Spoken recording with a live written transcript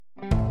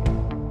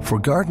For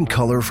garden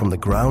color from the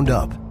ground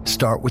up,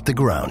 start with the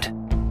ground.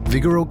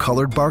 Vigoro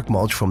colored bark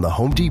mulch from the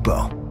Home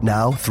Depot.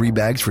 Now 3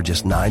 bags for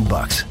just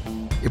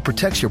 $9. It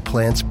protects your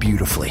plants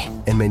beautifully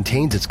and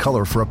maintains its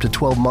color for up to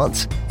 12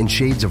 months in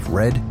shades of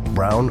red,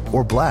 brown,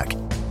 or black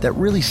that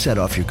really set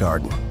off your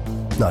garden.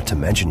 Not to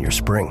mention your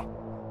spring.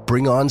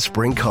 Bring on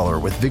spring color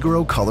with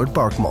Vigoro colored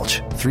bark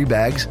mulch. 3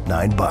 bags,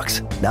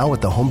 $9. Now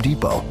at the Home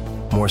Depot.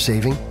 More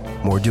saving,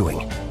 more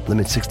doing.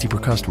 Limit 60 per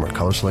customer.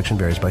 Color selection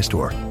varies by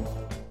store.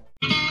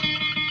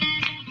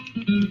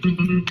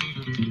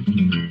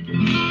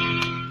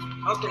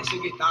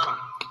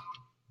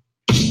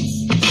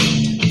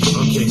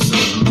 Okay, so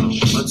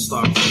let's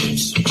start with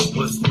this.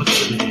 What's the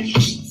name?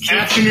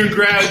 Afternoon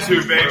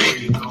gratitude,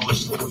 baby.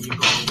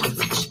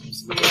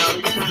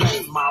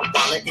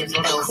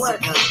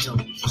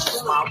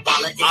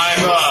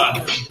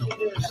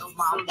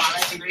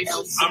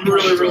 I'm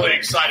really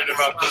excited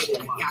about this.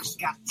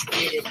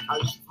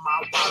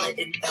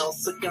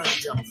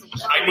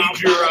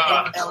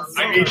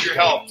 I need your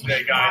help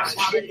today, guys.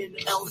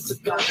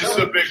 This is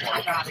a big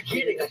one.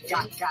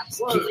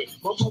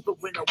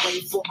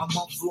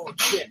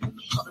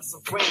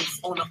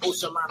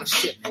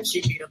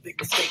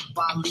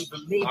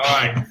 All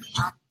right.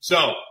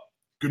 So,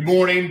 good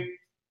morning.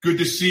 Good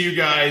to see you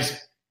guys.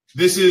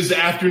 This is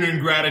Afternoon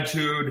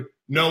Gratitude.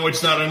 No,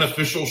 it's not an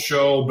official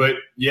show, but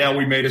yeah,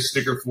 we made a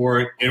sticker for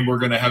it, and we're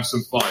going to have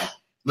some fun.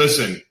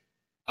 Listen,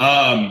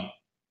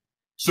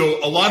 so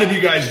a lot of you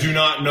guys do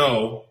not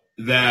know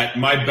that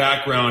my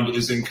background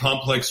is in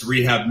complex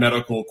rehab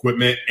medical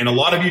equipment, and a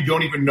lot of you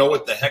don't even know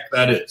what the heck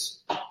that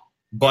is.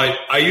 But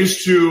I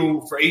used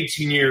to, for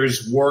 18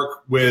 years, work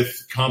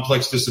with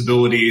complex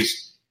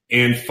disabilities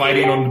and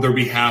fighting on their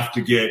behalf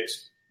to get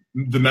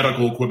the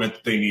medical equipment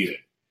that they needed.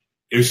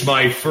 It was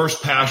my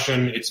first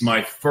passion. It's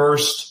my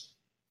first,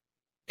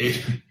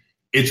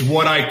 it's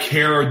what I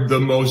care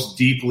the most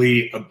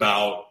deeply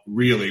about,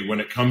 really, when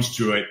it comes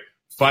to it,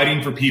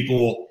 fighting for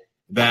people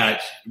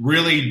that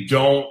really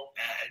don't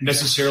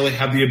necessarily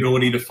have the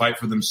ability to fight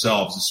for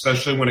themselves,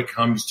 especially when it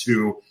comes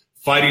to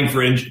fighting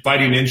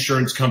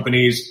insurance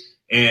companies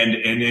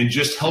and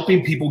just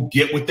helping people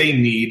get what they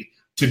need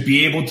to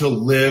be able to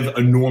live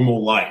a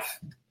normal life.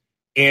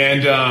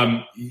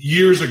 And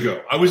years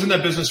ago, I was in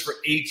that business for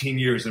 18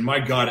 years, and my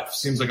God, it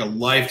seems like a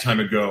lifetime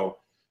ago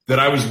that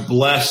I was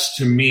blessed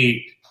to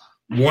meet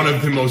one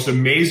of the most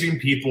amazing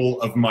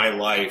people of my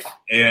life.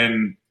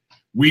 And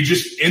we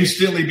just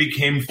instantly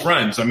became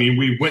friends. I mean,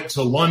 we went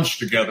to lunch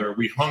together,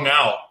 we hung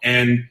out,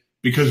 and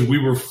because we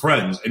were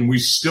friends, and we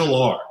still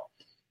are.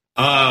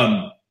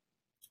 I'm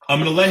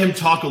going to let him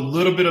talk a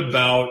little bit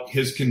about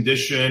his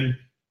condition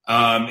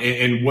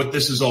and what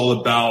this is all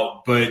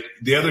about. But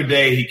the other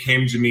day he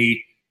came to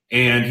me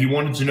and he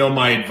wanted to know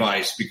my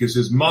advice because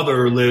his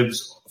mother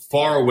lives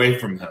far away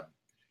from him.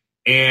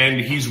 And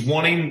he's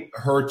wanting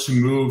her to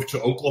move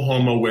to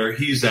Oklahoma where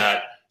he's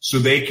at so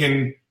they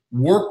can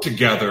work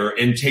together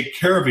and take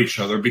care of each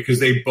other because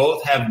they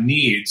both have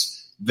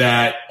needs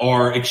that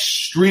are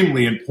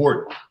extremely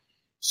important.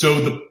 So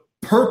the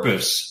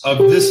purpose of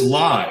this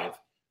live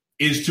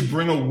is to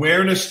bring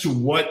awareness to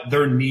what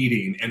they're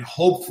needing, and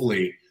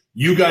hopefully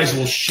you guys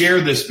will share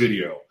this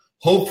video.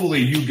 Hopefully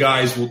you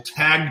guys will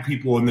tag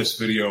people in this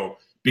video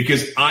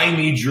because I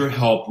need your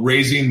help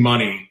raising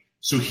money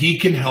so he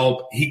can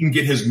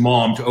get his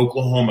mom to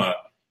Oklahoma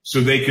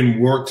so they can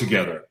work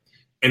together.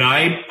 And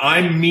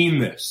I mean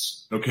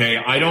this, okay?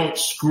 I don't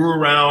screw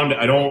around.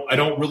 I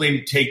don't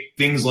really take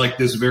things like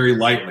this very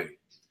lightly,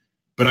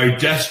 but I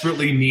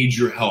desperately need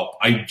your help.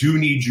 I do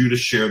need you to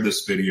share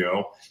this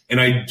video. And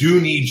I do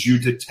need you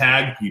to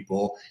tag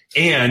people.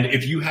 And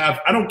if you have,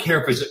 I don't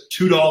care if it's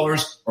 $2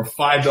 or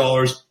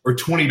 $5 or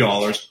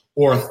 $20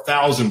 or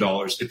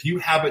 $1,000, if you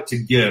have it to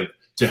give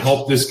to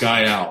help this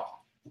guy out,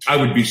 I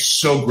would be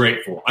so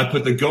grateful. I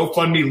put the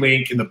GoFundMe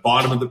link in the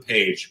bottom of the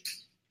page,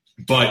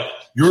 but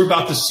you're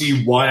about to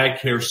see why I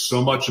care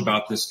so much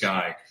about this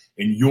guy,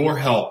 and your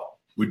help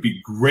would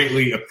be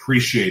greatly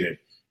appreciated.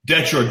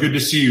 Detra, good to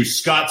see you.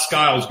 Scott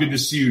Skiles, good to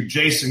see you.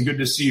 Jason, good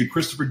to see you.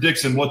 Christopher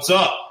Dixon, what's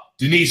up?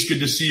 Denise, good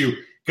to see you.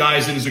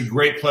 Guys, it is a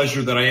great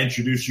pleasure that I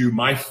introduce you,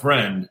 my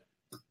friend,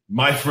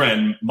 Mike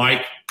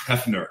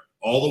Hefner,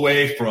 all the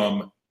way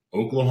from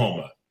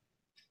Oklahoma.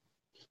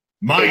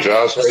 Mike. Hey,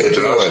 Josh. How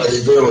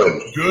you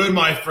doing? Good,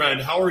 my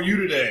friend. How are you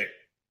today?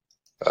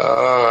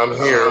 I'm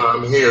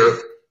here.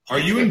 Are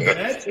you in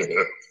bed?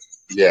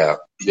 Yeah.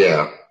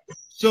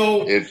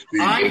 So, It's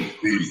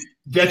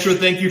Detra,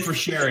 thank you for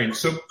sharing.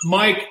 So,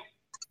 Mike,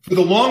 for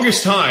the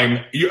longest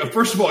time,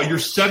 first of all, you're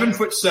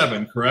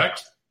 7'7",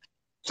 correct?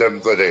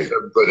 7'8".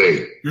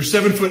 You're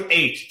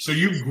 7'8", so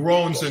you've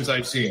grown since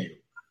I've seen you.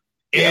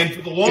 And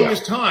for the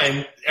longest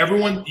time,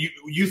 everyone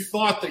you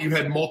thought that you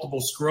had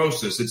multiple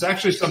sclerosis. It's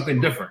actually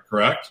something different,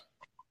 correct?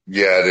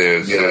 Yeah, it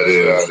is.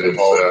 It's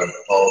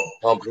called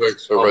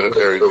complex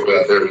hereditary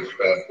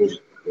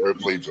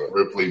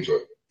paraplegia.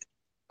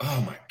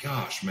 Oh my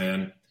gosh,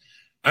 man!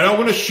 And I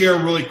want to share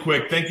really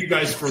quick. Thank you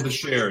guys for the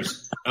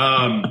shares.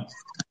 I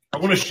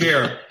want to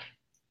share.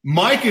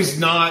 Mike is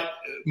not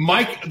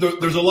Mike,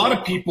 there's a lot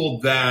of people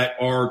that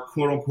are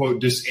quote unquote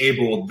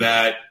disabled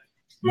that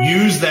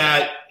use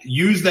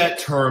that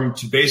term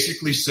to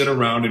basically sit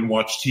around and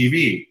watch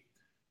TV.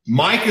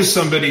 Mike is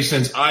somebody,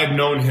 since I've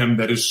known him,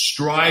 that has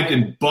strived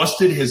and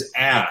busted his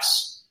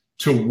ass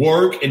to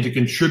work and to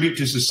contribute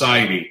to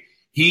society.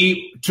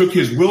 He took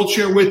his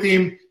wheelchair with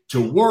him to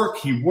work.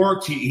 He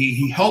worked.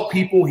 He helped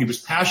people. He was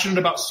passionate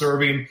about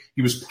serving.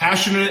 He was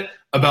passionate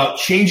about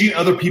changing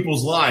other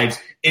people's lives.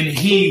 And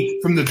he,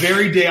 from the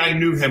very day I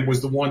knew him,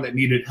 was the one that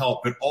needed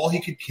help. But all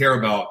he could care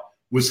about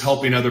was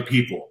helping other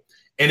people.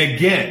 And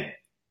again,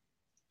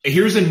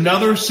 here's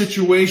another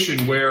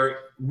situation where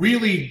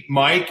really,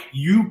 Mike,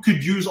 you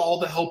could use all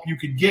the help you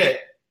could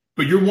get,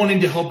 but you're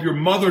wanting to help your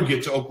mother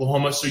get to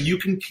Oklahoma so you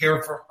can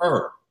care for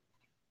her.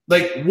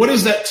 Like, what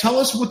is that? Tell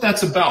us what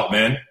that's about,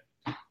 man.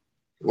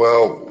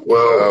 Well,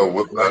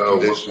 with my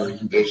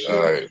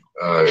condition,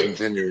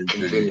 continuing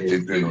to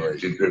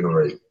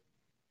degenerate,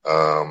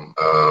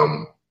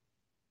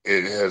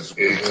 it has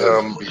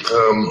become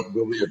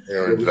really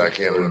apparent that I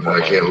can't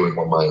live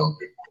on my own.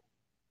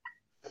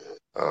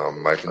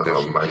 My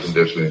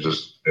condition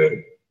just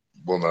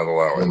will not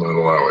allow it.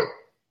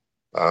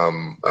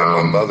 And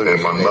my mother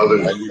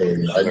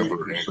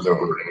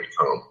never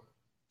income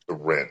to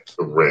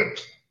rent.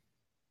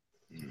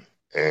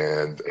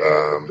 And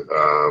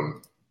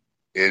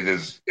it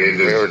is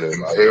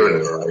imperative I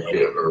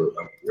get her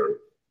up here.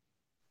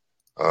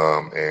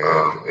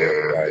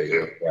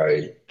 If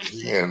I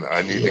can,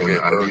 I need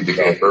to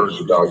get her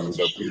to doctors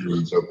up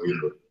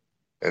here.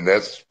 And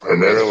that's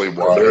primarily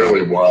why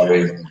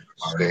I'm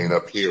staying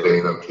up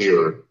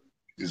here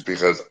is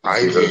because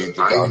I need the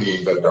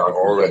doctors that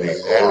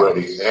I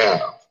already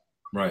have.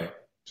 Right.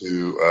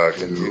 To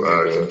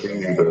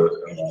continue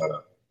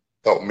to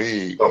help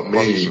me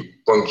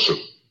function.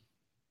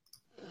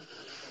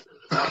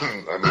 I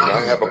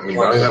mean,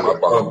 I have a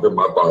pump in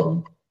my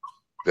body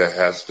that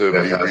has to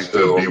be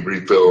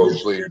refilled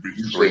usually every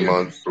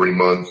 3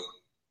 months,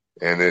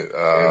 and it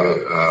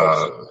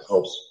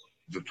helps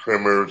the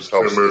tremors,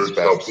 helps the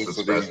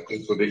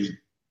spasticity,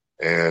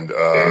 and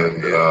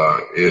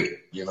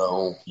it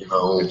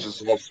it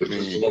just helps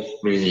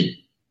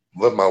me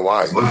live my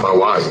life.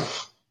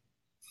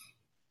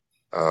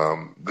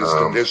 This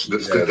condition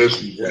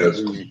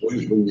has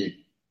completely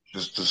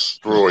just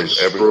destroyed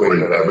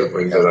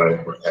everything that I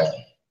ever had.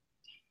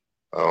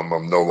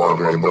 I'm no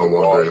longer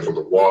able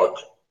to walk.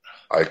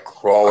 I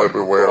crawl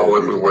everywhere.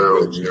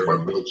 Use my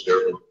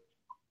wheelchair.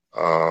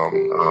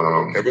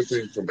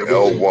 Everything from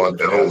L1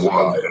 to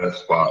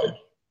S5.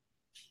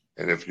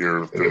 And if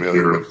you're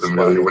familiar with the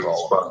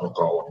spinal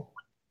column,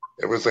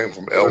 everything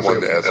from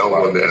L1 to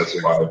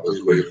S5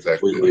 is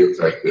completely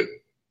affected.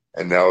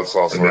 And now it's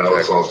also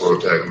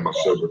attacking my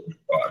cervical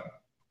spine.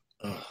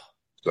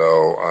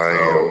 So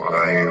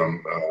I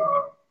am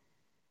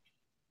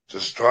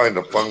just trying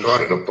to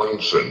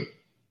function.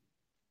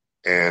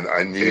 And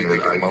I need to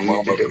get my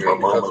mom up here. I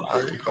want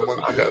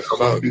to be that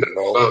son,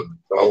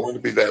 I want to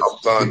be that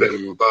son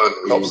who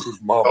helps his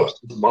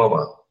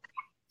mama.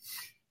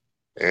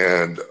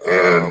 And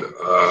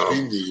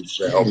she needs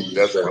to help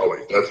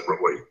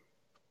desperately.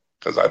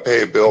 Because I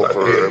pay a bill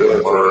for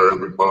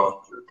every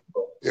month.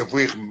 If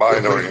we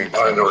combine our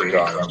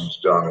incomes,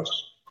 Jonas,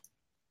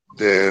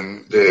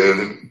 then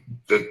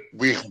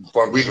we can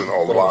function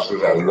a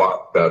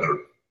lot better.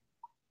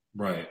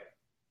 Right.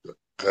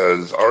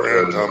 Because our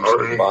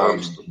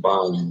incomes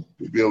combined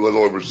would be a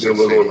little over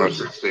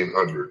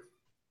 1,600.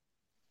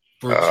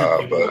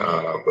 But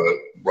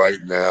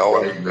right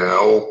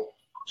now,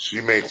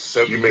 she makes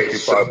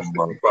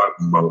 $75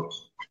 a month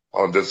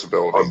on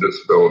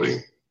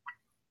disability,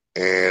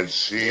 and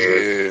she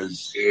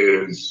is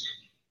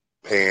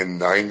paying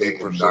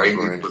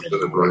 90% of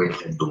the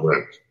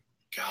rent.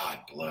 God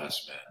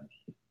bless, man.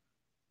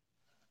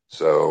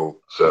 So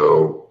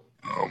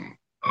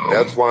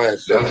that's why I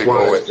said to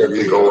go at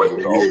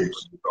 $30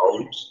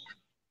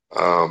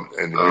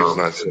 and the reason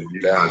I said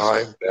that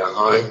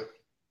high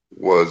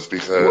was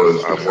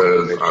because I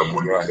wanted to make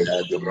sure I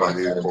had the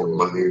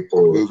money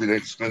for moving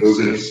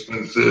expenses,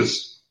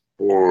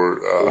 for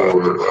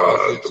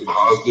deposits,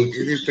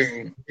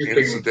 anything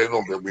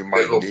incidental that we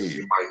might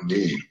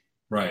need.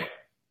 Right.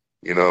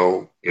 This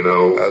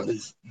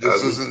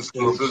isn't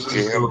some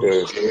scam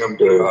to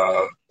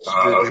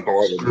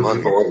screw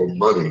people out of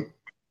money.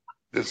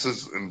 This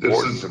is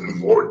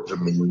important to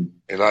me,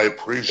 and I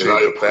appreciate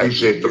the fact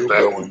that you're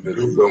going to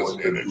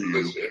do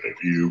this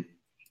interview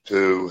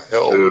to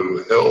help.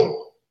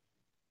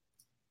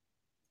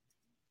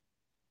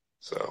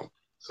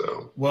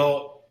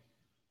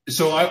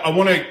 So I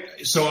want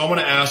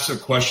to ask a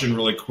question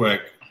really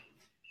quick.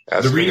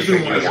 Ask the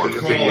reason why you're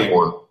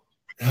calling,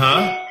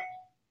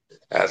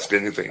 Ask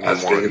anything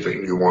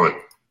you want.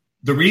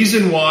 The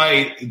reason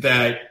why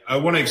that I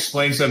want to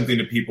explain something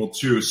to people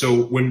too.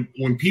 So when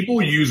people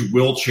use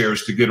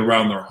wheelchairs to get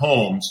around their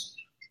homes,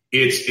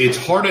 it's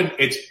hard.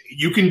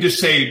 You can just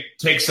say,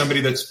 take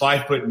somebody that's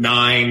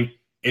 5'9"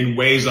 and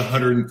weighs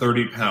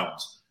 130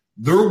 pounds.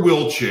 Their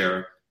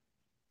wheelchair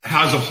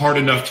has a hard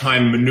enough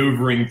time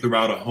maneuvering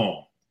throughout a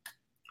home.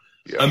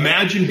 Yeah.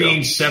 Imagine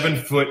being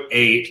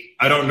 7'8".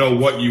 I don't know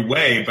what you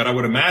weigh, but I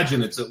would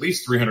imagine it's at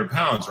least 300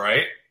 pounds,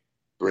 right?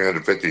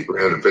 350.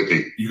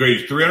 You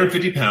got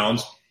 350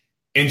 pounds.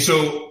 And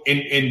so,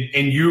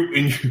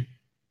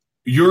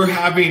 you're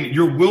having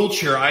your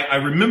wheelchair. I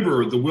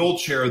remember the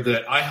wheelchair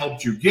that I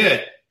helped you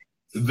get.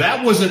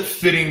 That wasn't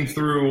fitting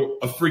through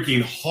a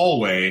freaking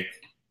hallway,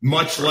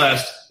 much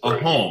less a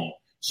home.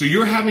 So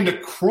you're having to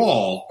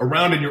crawl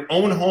around in your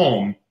own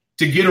home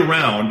to get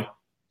around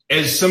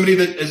as somebody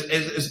that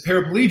is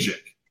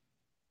paraplegic,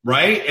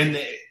 right? And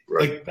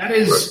like that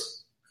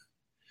is,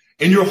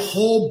 and your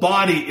whole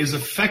body is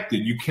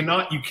affected. You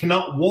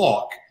cannot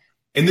walk,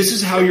 and this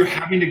is how you're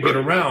having to get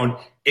around.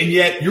 And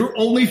yet your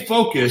only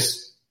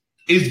focus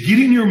is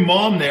getting your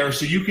mom there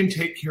so you can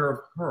take care of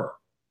her.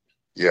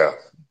 Yeah.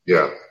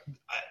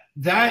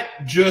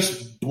 That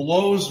just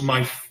blows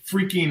my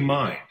freaking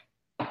mind.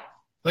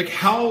 Like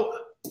how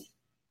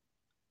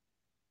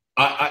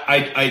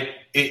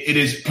it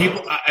is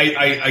people.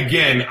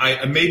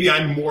 Maybe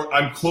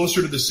I'm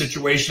closer to the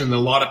situation than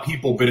a lot of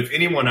people. But if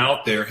anyone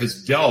out there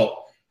has dealt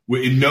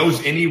with,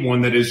 knows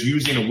anyone that is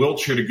using a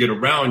wheelchair to get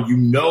around, you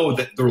know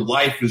that their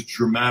life is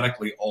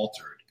dramatically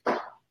altered.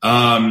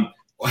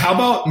 How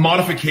about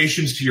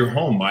modifications to your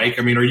home, Mike?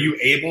 I mean, are you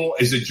able?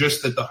 Is it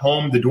just that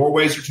the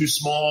doorways are too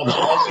small? The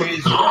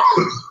hallways?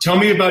 Tell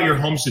me about your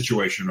home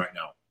situation right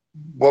now.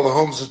 Well, the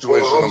home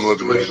situation I'm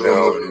living right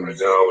now,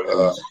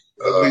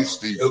 at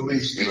least, I'm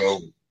living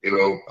in a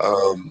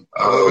home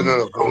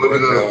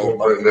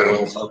right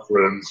now with my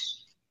friends,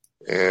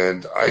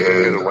 and I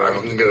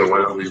can get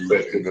around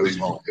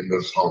in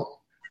this home.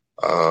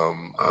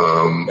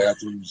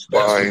 Bathroom's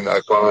fine. I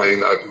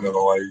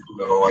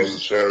use a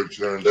shower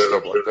chair and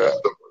stuff like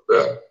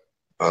that.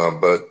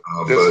 But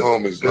this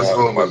home is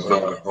not my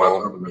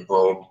permanent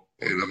home,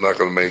 and I'm not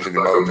going to make any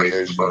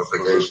modifications for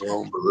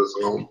this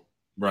home.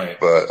 Right.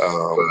 But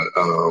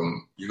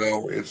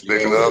it's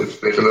big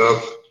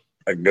enough.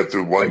 I can get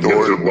through one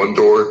door.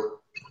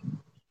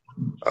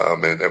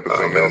 And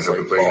everything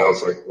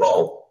else like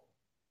raw.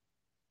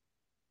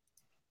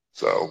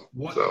 So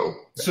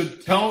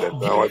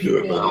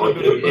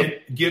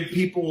give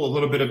people a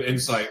little bit of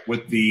insight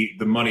with the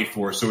money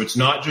for. So it's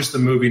not just the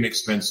moving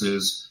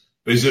expenses,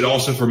 but is it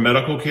also for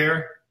medical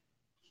care?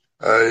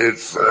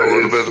 It's a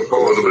little bit of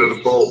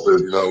both.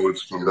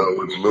 It's from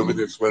moving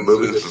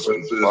expenses,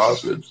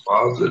 deposits.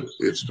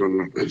 It's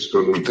from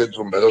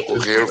potential medical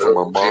care for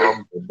my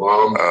mom.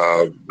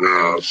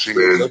 When she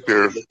gets up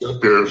here,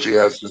 she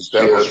has to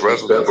establish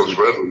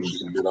residency.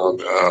 She can get on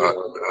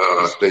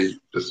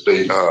the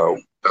state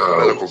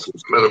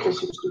medical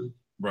system.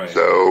 Right.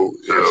 So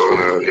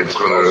it's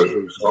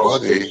gonna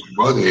cost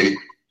money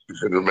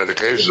for the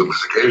medications.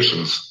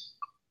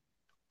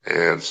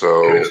 And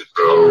so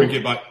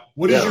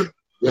what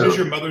is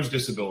your mother's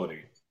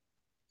disability?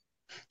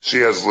 She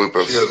has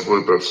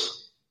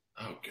lupus.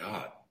 Oh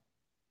God.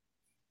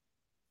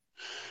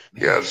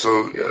 Yeah.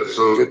 So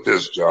get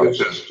this, Josh.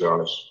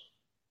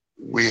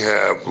 We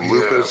have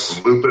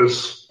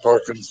lupus,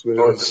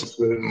 Parkinson's,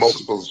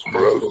 multiple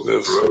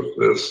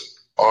sclerosis,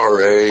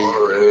 RA,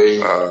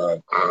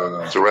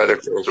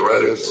 psoriatic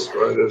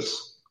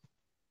arthritis,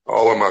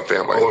 all in my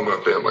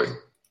family.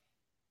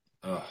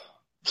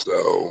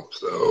 So,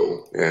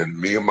 and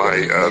me and my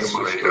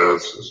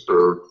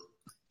sister,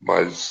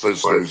 my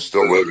sister's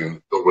still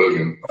living.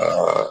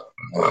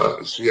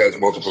 She has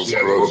multiple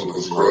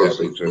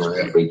sclerosis and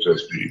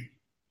HSP.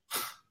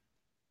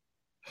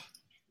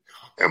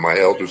 And my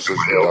elder sister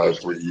died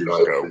 3 years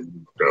ago.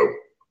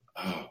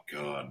 Oh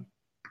God.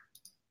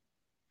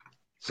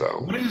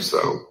 So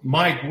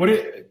Mike,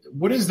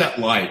 what is that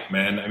like,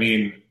 man? I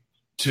mean,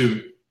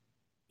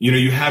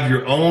 you have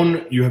your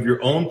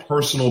own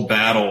personal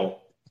battle.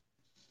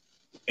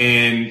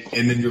 And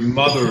then your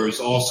mother is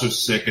also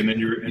sick, and then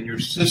your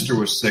sister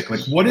was sick.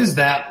 Like, what is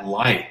that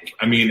like?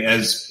 I mean,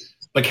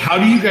 how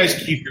do you guys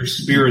keep your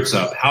spirits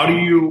up? How do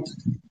you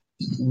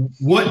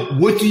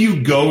what do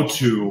you go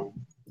to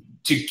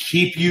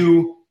keep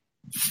you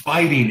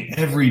fighting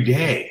every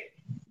day?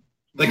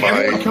 Like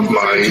everyone comes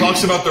up and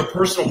talks about their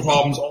personal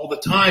problems all the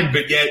time,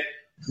 but yet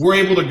we're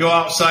able to go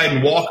outside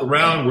and walk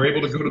around. We're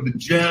able to go to the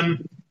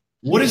gym.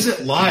 What is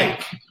it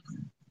like?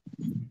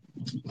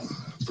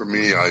 For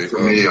me,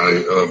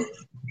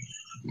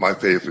 my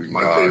faith in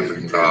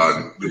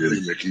God, the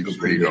thing that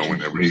keeps me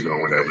going every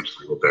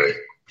single day.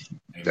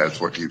 That's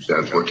what keeps me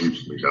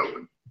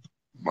going.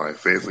 My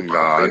faith in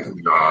God,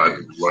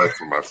 life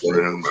for my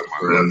friends,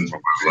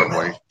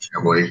 my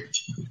family,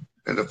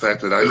 and the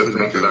fact that I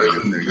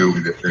couldn't do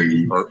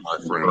anything hurt my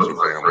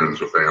friends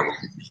or family.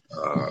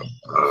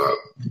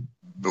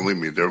 Believe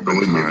me, there have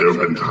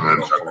been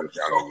times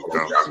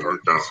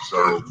I've done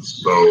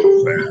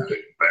so bad.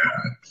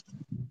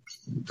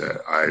 That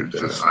I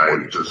just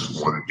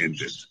want to end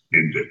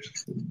it.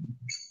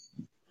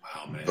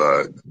 Wow, man.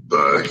 But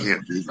I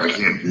can't do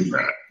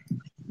that.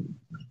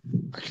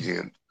 I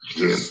can't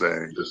just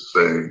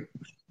say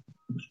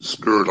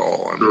screw it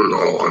all. I'm going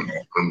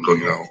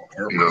to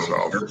hurt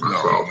myself.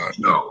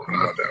 No, I'm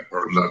not that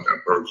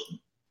person.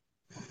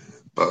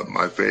 But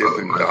my faith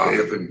in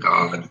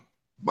God,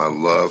 my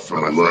love for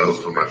my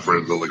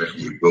friends will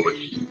keep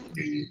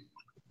me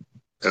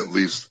at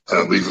least a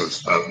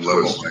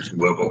level I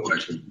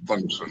can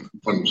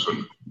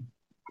function.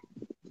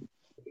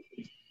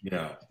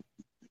 Yeah.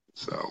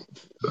 So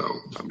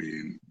I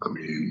mean,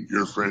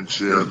 your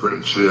friendship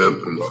and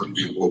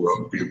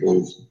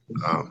people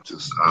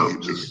just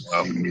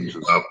keep me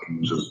up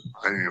and just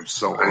I am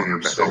so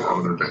honored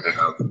to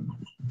have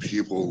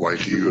people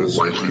like you as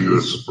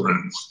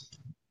friends.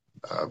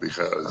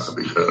 Because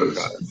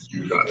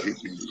you guys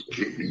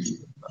keep me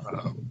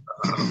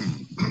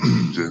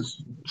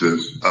just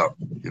up,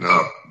 you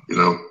know.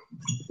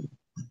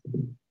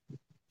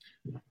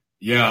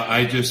 Yeah,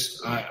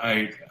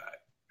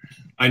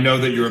 I know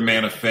that you're a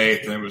man of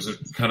faith, and it was a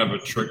kind of a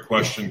trick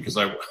question because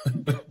I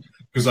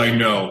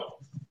know.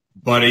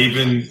 But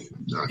even,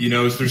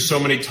 there's so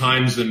many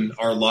times in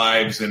our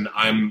lives, and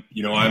I'm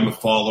a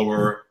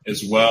follower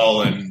as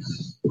well, and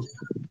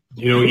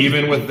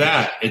even with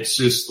that, it's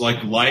just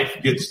like life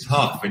gets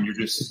tough, and you're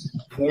just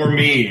poor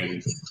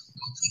me,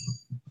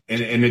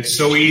 and it's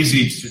so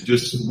easy to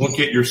just look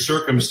at your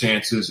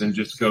circumstances and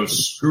just go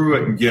screw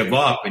it and give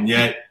up, and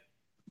yet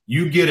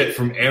you get it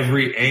from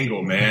every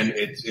angle, man.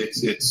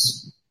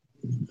 It's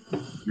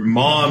your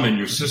mom and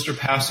your sister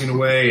passing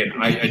away,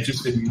 and I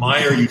just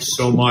admire you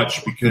so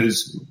much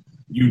because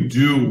you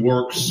do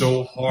work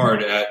so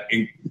hard at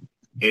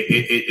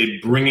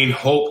bringing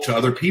hope to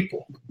other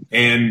people,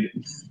 and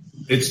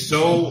it's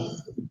so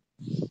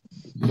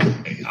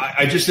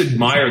I just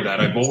admire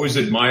that. I've always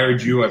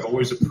admired you. I've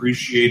always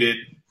appreciated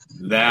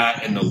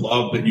that and the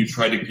love that you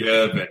try to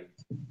give,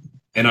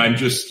 and I'm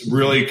just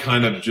really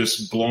kind of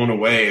just blown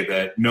away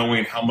that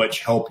knowing how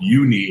much help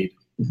you need,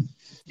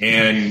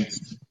 and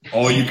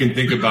all you can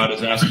think about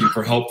is asking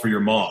for help for your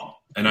mom.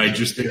 And I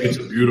just think it's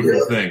a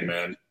beautiful thing,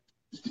 man.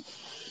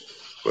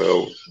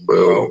 Well,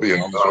 I'll be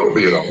honest with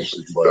you.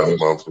 That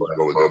month was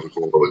really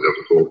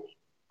difficult.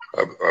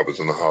 I was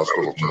in the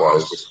hospital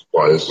twice with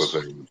what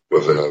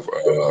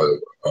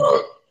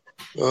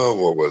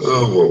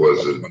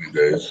was it? 20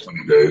 days.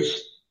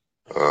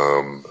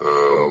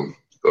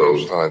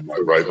 Those times my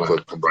right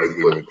foot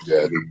completely went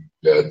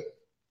dead.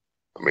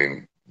 I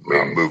mean,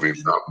 not moving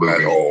at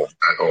all.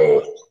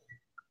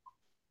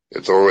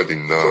 It's already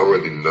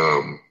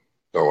numb.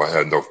 So I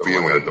had no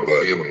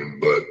feeling,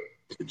 but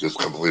it just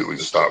completely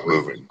stopped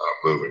moving.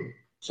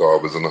 So I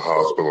was in the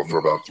hospital for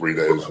about 3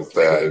 days with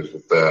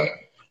that.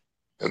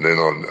 And then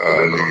on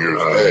New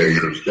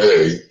Year's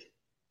Day,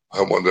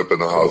 I wound up in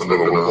the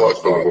hospital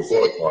with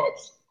blood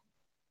clots.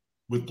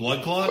 With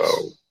blood clots?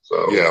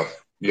 So yeah.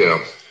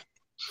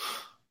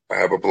 I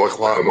have a blood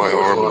clot in my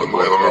arm and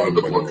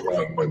a blood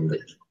clot in my neck.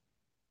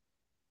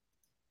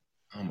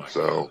 Oh my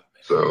God.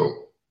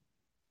 So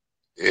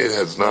it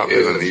has not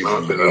been an easy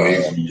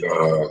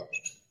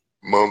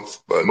month,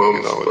 but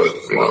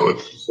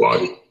it's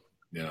like.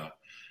 Yeah.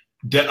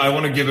 I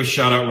want to give a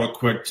shout out real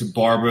quick to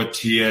Barbara,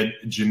 Tia,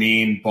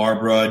 Janine,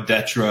 Barbara,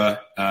 Detra,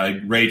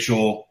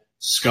 Rachel,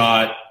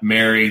 Scott,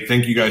 Mary.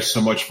 Thank you guys so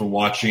much for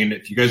watching.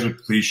 If you guys would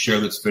please share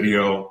this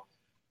video.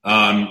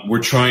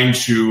 We're trying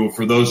to,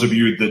 for those of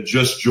you that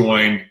just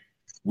joined,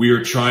 we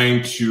are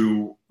trying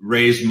to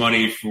raise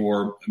money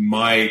for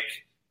Mike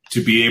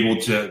to be able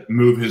to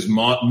move his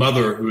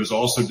mother, who is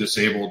also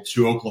disabled,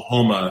 to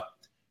Oklahoma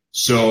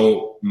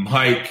so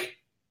Mike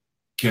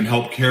can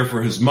help care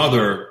for his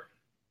mother.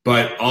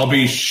 But I'll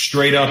be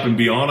straight up and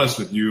be honest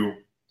with you.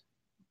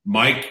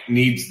 Mike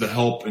needs the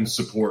help and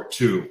support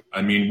too.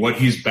 I mean, what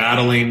he's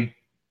battling,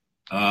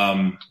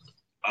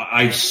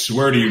 I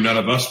swear to you, none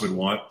of us would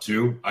want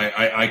to.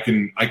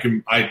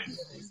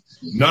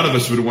 None of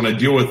us would want to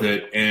deal with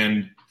it.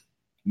 And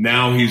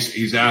now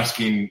he's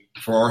asking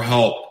for our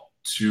help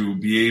to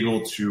be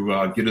able to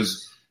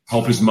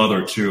help his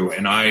mother too.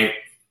 And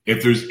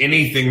if there's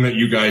anything that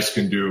you guys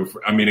can do,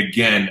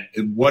 again,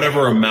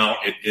 whatever amount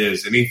it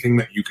is, anything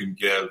that you can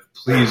give,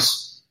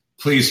 please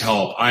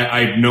help.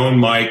 I've known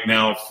Mike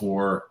now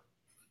for,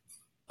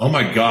 oh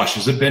my gosh,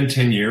 has it been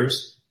 10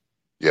 years?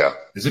 Yeah.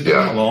 Has it been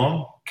that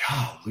long?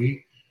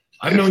 Golly.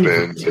 I've known you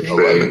for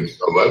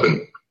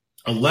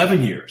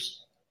 11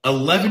 years.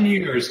 11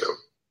 years.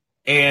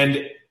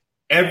 And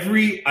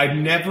I've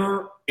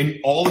never,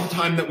 in all the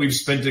time that we've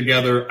spent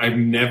together, I've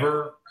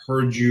never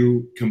heard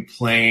you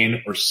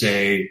complain or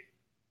say,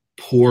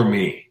 poor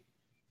me.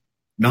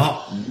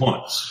 Not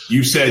once.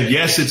 You said,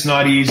 yes, it's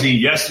not easy.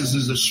 Yes, this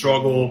is a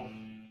struggle.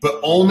 But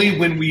only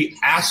when we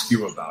ask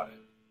you about it.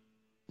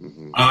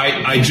 Mm-hmm.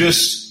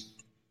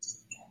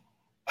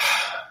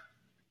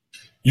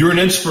 You're an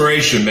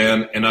inspiration,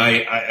 man. And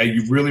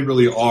you really,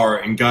 really are.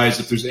 And guys,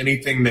 if there's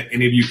anything that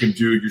any of you can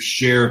do, your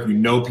share, if you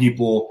know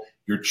people,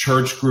 your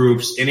church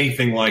groups,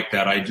 anything like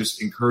that, I just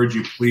encourage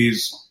you,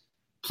 please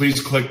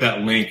click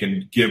that link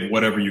and give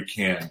whatever you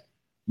can.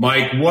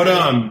 Mike, what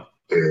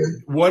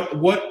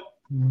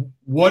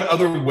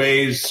other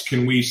ways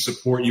can we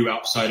support you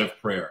outside of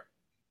prayer?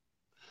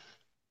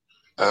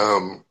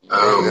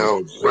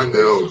 Right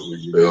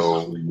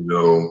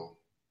now,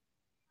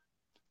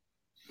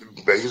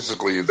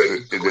 Basically, it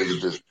is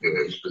just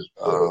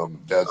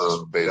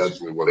that's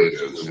basically what it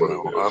is.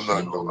 I'm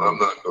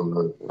not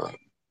gonna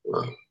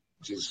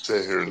just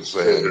sit here and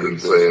say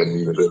I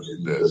need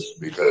this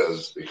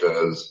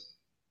because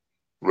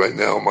right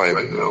now my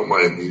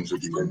needs are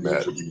being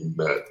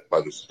met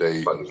by the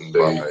state and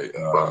by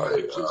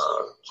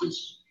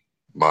just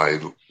my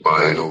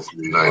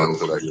 903 month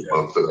that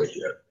I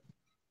get.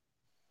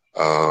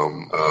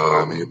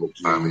 I'm able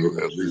to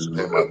at least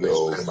pay my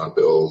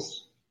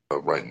bills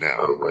right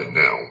now.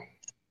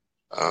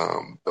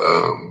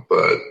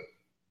 But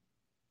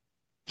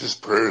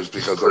just prayers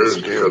because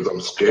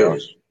I'm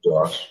scared,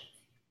 Josh.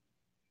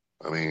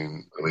 I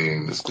mean,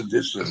 this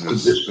condition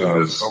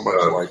is so much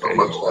like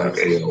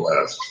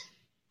ALS.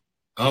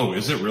 Oh,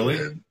 is it really?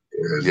 And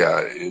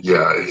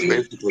it's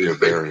basically a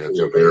variant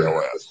of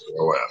ALS.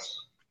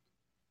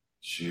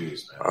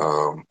 Jeez,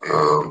 man.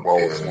 And while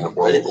it's more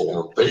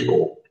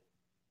fatal,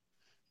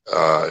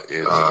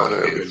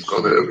 it's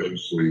going to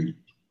eventually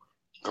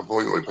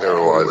completely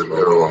paralyze my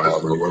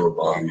lower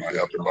body, my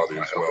upper body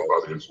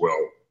as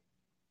well.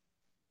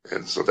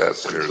 And so that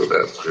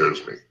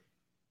scares me.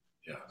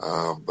 Yeah.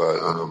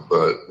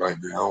 But right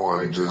now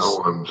I'm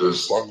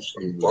just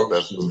functioning the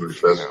best as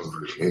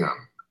I can.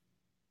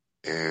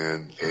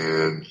 And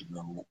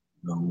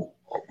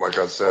like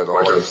I said,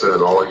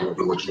 all I can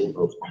do is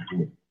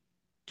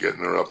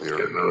getting her up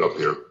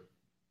here.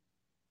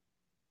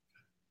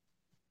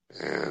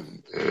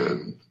 And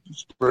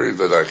just pray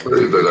that I can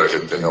get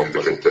to help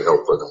with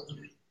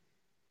it.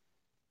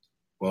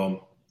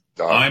 Well,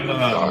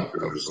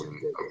 doctors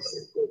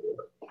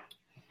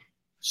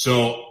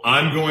so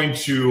I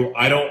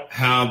don't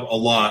have a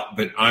lot,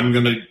 but I'm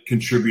going to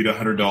contribute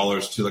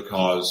 $100 to the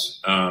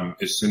cause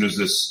as soon as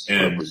this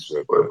ends.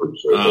 I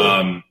appreciate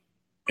that.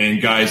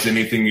 And guys,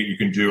 anything that you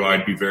can do,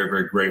 I'd be very,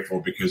 very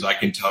grateful because I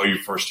can tell you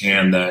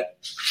firsthand that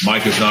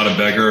Mike is not a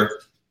beggar.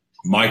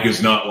 Mike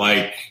is not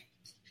like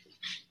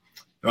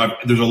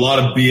there's a lot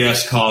of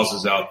BS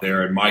causes out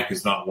there, and Mike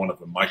is not one of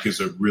them. Mike is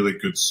a really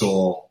good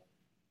soul.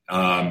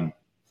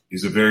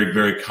 He's a very,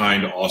 very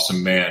kind,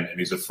 awesome man, and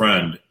he's a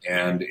friend.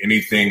 And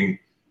anything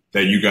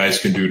that you guys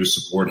can do to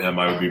support him,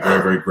 I would be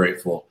very, very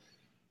grateful.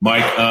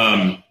 Mike,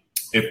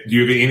 do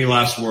you have any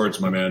last words,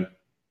 my man?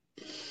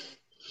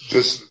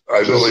 I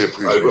really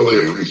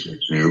appreciate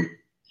you.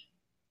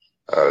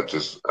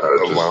 Just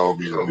allow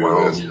me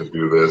to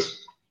do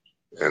this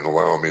and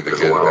allow me to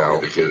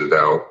get it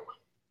out.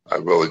 I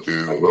really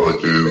do.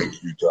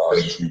 Thank you,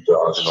 Josh. And I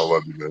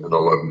love you,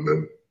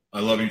 man.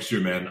 I love you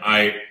too, man.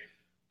 I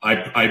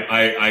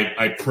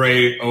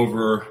pray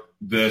over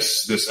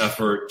this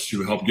effort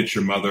to help get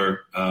your mother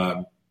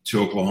to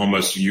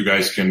Oklahoma so you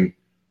guys can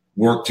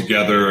work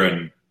together.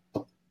 And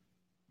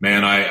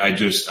man, I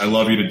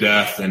love you to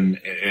death, and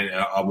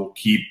I will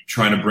keep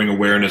trying to bring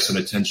awareness and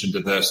attention to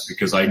this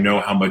because I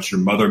know how much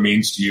your mother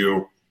means to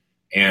you,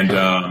 and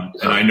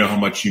I know how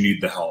much you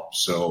need the help.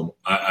 So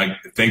I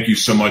thank you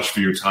so much for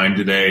your time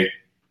today,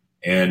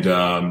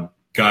 and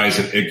guys,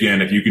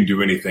 again, if you can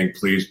do anything,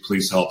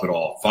 please help at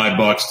all. $5,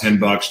 $10,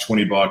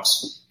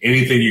 $20,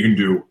 anything you can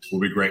do,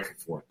 we'll be grateful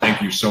for.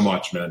 Thank you so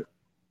much, man.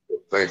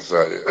 Thanks.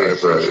 I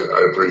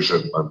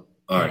appreciate it, man.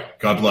 All right.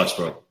 God bless,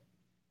 bro.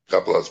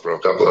 God bless, bro.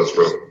 Talk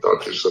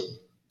to you soon.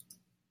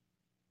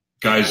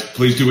 Guys,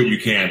 please do what you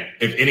can.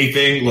 If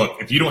anything,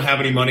 look, if you don't have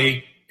any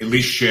money, at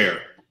least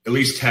share. At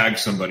least tag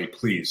somebody,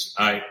 please.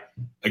 I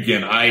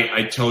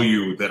tell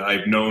you that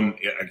I've known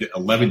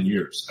 11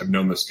 years. I've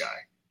known this guy.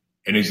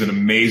 And he's an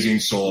amazing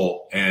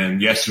soul.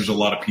 And yes, there's a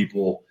lot of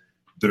people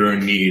that are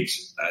in need,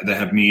 that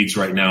have needs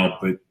right now.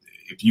 But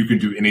if you can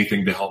do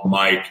anything to help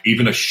Mike,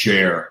 even a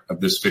share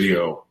of this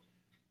video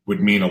would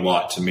mean a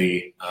lot to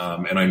me.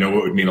 And I know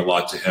it would mean a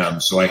lot to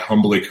him. So I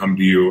humbly come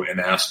to you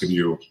and ask of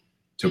you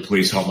to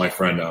please help my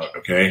friend out.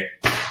 Okay.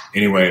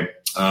 Anyway,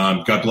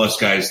 God bless,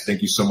 guys.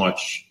 Thank you so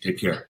much. Take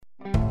care.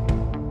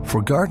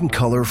 For garden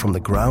color from the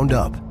ground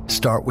up,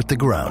 start with the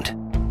ground.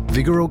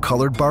 Vigoro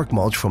colored bark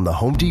mulch from the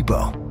Home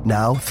Depot.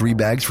 Now 3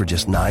 bags for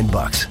just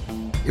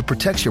 $9. It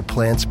protects your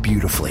plants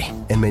beautifully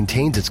and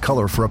maintains its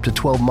color for up to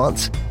 12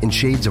 months in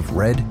shades of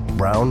red,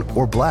 brown,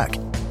 or black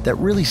that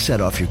really set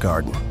off your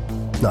garden.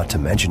 Not to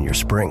mention your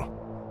spring.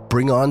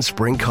 Bring on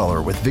spring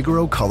color with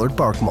Vigoro colored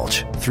bark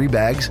mulch. 3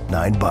 bags,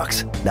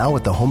 $9. Now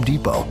at the Home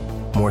Depot.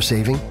 More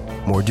saving,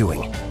 more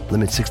doing.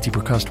 Limit 60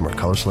 per customer.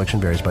 Color selection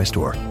varies by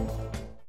store.